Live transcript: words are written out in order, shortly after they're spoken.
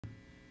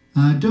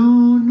I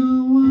don't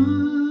know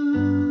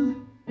why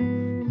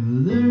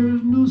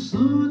there's no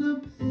sun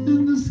up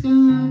in the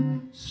sky.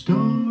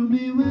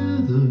 Stormy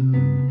weather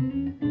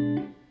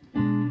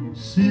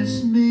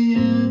since me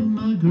and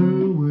my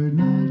girl were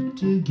not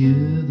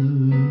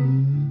together.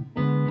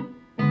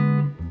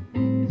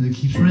 It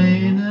keeps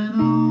raining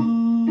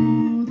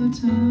all the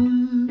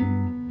time.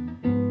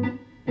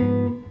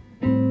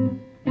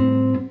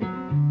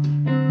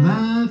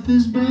 Life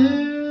is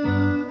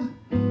bare,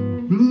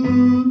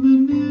 gloom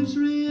and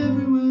misery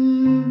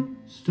everywhere.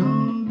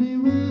 Stormy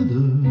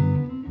weather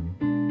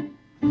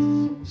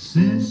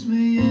since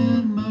me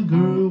and my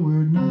girl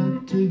were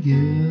not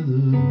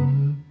together.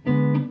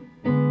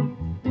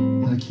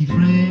 It keeps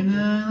raining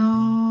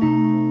all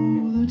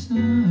the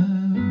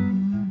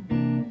time.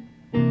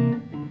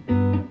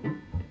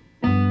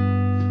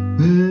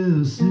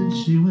 Well, since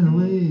she went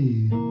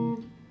away,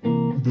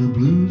 the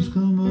blues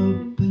come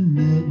up and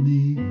met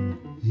me.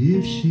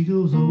 If she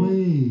goes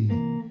away,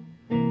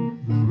 the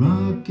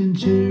rocking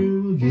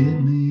chair will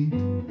get me.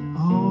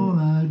 All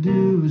I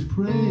do is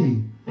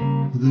pray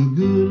the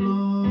good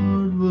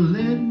Lord will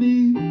let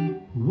me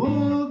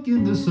walk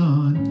in the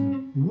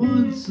sun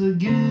once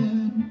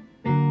again.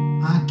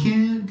 I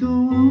can't go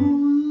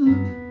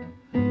on.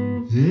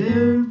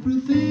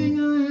 Everything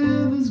I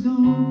have is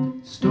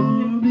gone.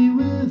 Stormy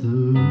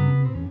weather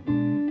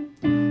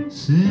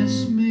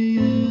since me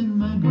and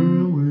my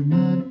girl were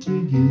not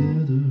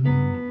together.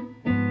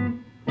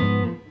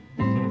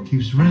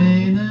 Keeps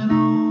raining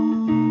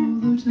all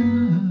the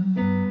time.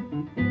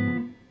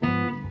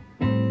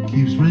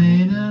 Keeps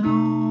raining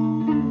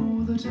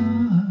all the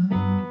time.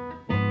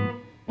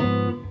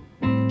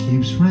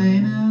 Keeps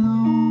raining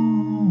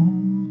all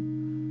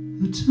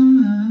the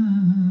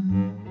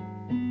time.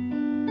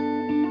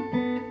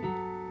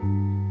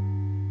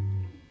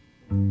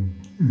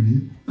 Here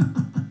it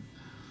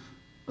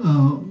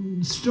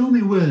is.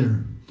 Stormy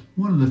Weather,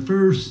 one of the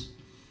first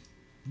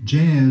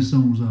jazz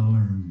songs I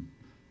learned.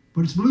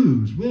 But it's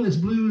blues. Well, it's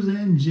blues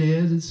and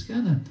jazz. It's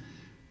kind of,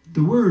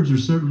 the words are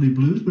certainly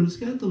blues, but it's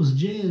got those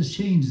jazz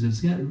changes.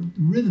 It's got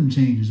rhythm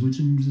changes, which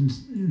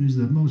is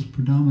the most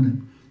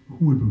predominant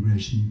chord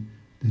progression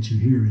that you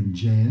hear in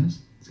jazz.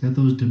 It's got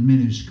those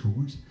diminished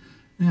chords.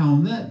 Now,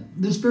 on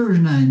this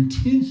version, I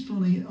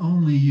intentionally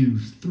only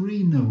use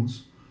 3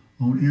 notes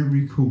on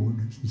every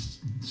chord. It's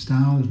the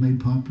style is made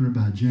popular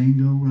by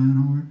Django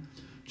Reinhardt,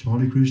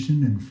 Charlie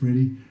Christian, and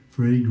Freddie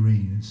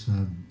Green. It's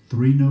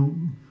 3-note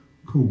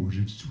chords.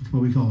 It's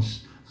what I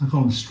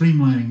call them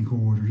streamlining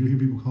chords, or you hear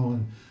people call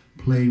it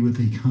play with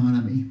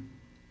economy.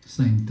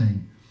 Same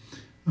thing.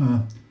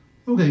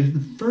 Okay,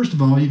 first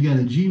of all, you've got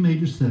a G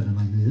major 7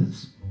 like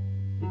this.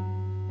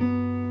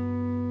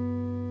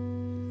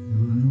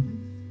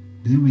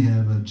 Then we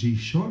have a G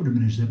sharp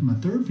diminished 7. My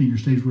third finger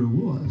stays where it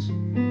was.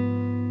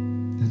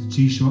 That's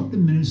G sharp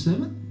diminished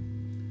 7.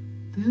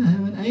 Then I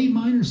have an A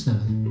minor 7.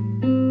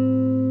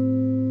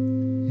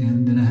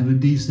 And then I have a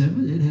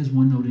D7. It has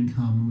one note in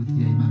common with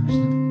the A minor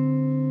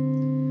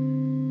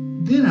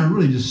 7. Then I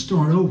really just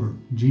start over,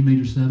 G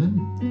major 7.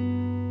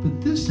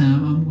 But this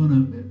time I'm going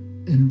to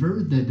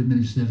invert that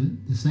diminished 7,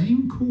 the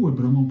same chord,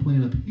 but I'm going to play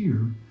it up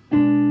here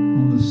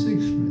on the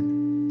 6th fret.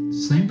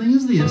 Same thing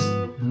as this,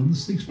 but on the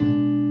 6th fret.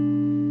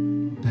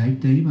 Back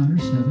to A minor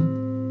 7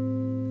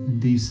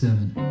 and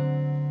D7.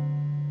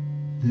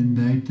 Then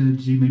back to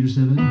G major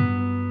 7.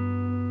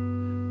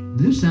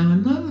 This time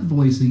another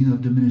voicing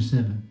of diminished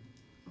 7.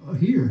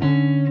 Here,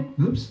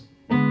 oops,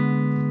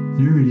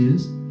 there it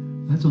is.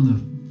 That's on the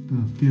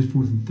 5th,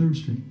 4th, and 3rd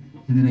string.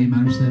 And then A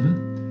minor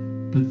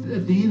 7. But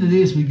at the end of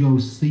this, we go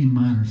C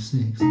minor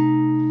 6.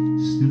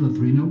 Still a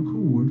 3-note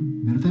chord.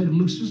 Matter of fact, it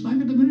looks just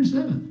like a diminished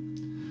 7.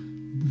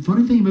 The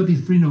funny thing about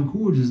these 3-note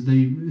chords is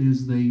they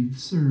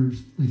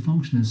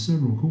function as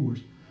several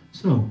chords.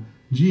 So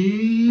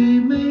G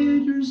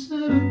major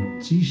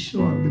 7, G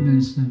sharp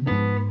diminished 7,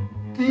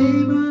 A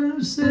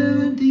minor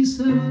 7,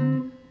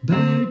 D7,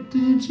 back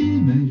to G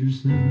major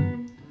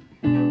 7,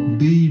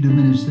 B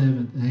diminished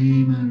 7,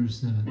 A minor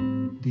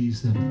 7,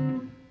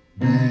 D7,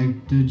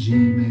 back to G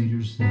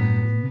major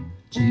 7,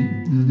 G,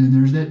 and then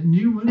there's that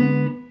new one,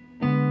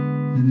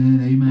 and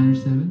then A minor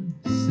 7,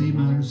 C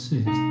minor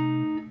 6,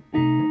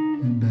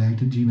 and back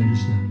to G major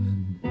 7.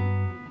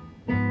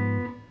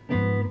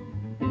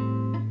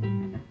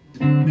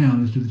 Now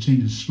let's do the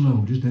changes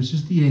slow. That's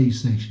just the A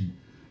section.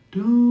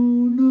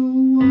 Don't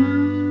know why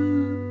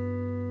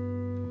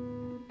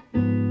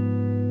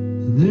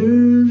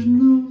there's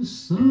no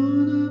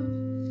sun up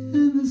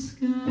in the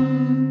sky.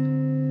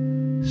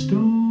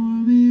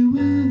 Stormy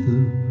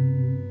weather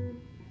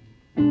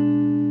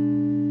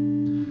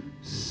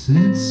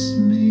since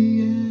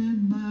me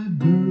and my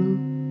girl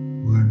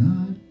were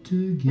not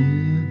together.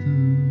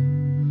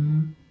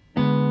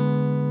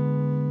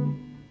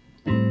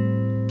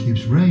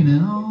 Keeps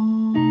raining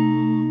all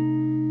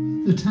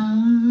the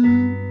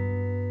time.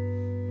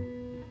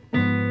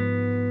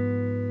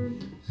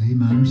 A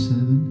minor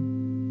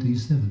 7,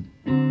 D7.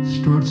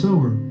 Starts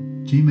over,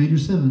 G major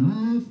 7.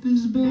 Life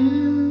is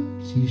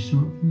bad, G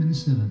sharp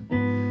diminished 7.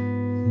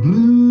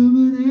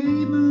 Gloom in A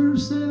minor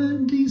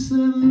 7, D7.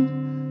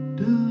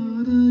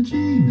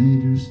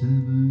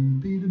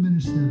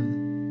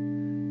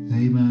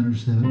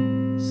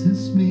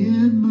 Since me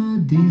and my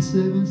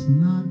D7's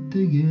not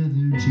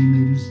together, G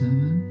major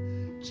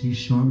 7, G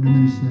sharp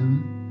diminished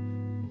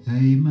 7,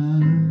 A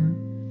minor,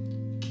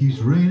 keeps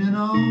raining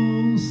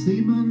on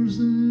C minor 6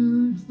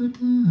 the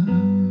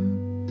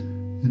time.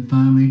 And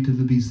finally to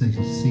the B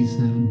section,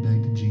 C7 back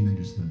to G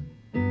major 7.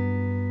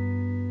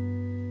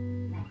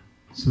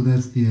 So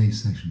that's the A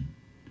section.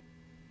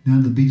 Now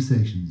the B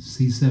section,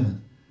 C7.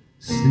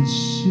 Since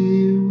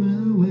she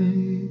went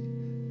away,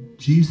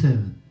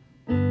 G7.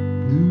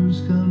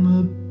 Blues come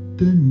up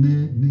and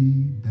met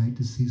me, back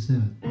to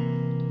C7.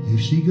 If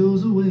she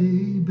goes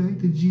away, back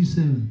to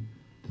G7.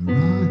 The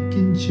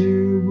rocking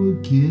chair will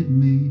get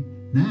me.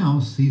 Now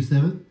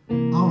C7.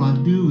 All I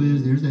do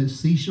is, there's that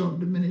C sharp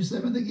diminished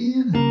 7th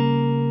again.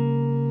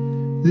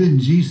 Then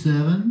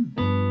G7.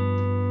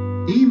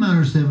 E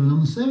minor 7 on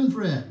the 7th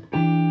fret.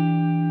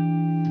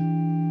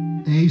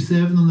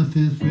 A7 on the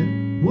 5th fret.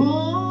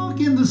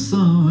 Walk in the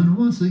sun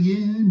once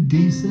again.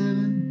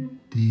 D7.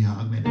 D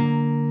augmented.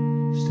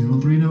 Still a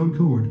 3-note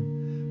chord.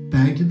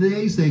 Back to the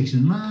A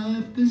section.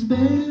 Life is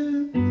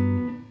bad.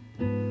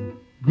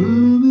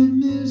 Gloom and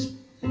mist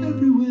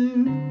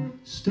everywhere.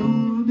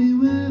 Stormy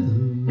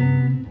weather.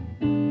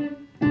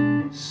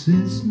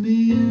 Since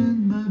me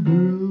and my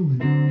girl we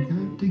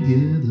got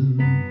together.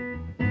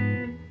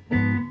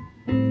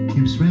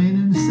 Keeps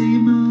raining C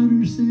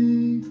minor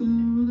 6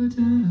 all the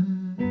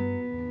time.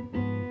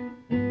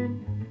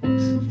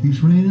 Keeps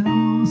raining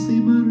on C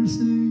minor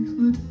 6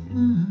 all the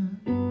time.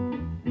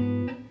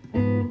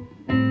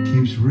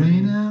 Keeps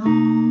raining on.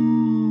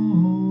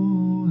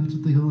 That's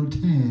what they call a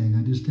tag.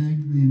 I just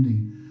tagged the ending.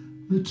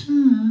 The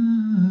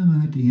time. I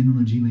like to end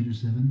on a G major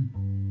 7.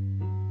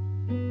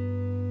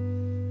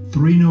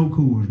 3-note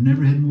chord.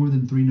 Never had more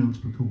than 3 notes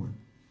per chord.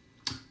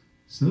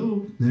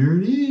 So there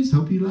it is.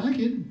 Hope you like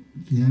it.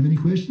 If you have any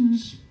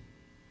questions,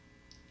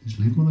 just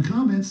leave them in the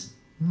comments.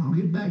 I'll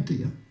get back to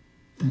you.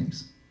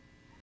 Thanks.